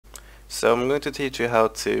So I'm going to teach you how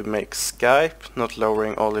to make Skype not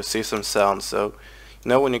lowering all your system sounds. So you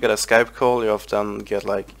know when you get a Skype call, you often get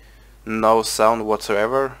like no sound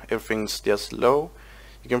whatsoever, everything's just low.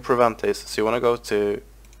 You can prevent this. So you want to go to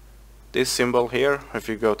this symbol here. If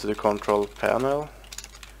you go to the control panel,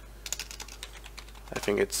 I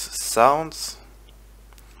think it's sounds.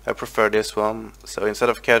 I prefer this one. So instead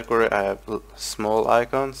of category I have small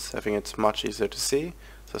icons. I think it's much easier to see.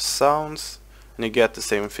 So sounds, and you get the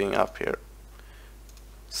same thing up here.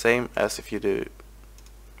 Same as if you do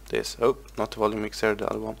this. Oh, not the volume mixer, the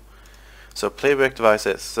other one. So playback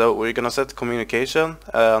devices. So we're gonna set communication,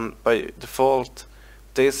 and by default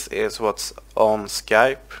this is what's on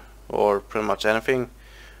Skype or pretty much anything.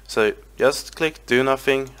 So just click do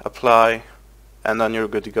nothing, apply, and then you're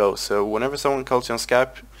good to go. So whenever someone calls you on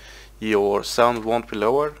Skype, your sound won't be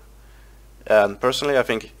lowered, and personally I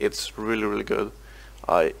think it's really good.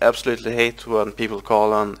 I absolutely hate when people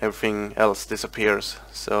call and everything else disappears.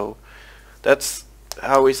 So that's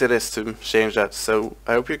how easy it is to change that. So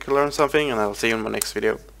I hope you can learn something, and I'll see you in my next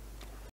video.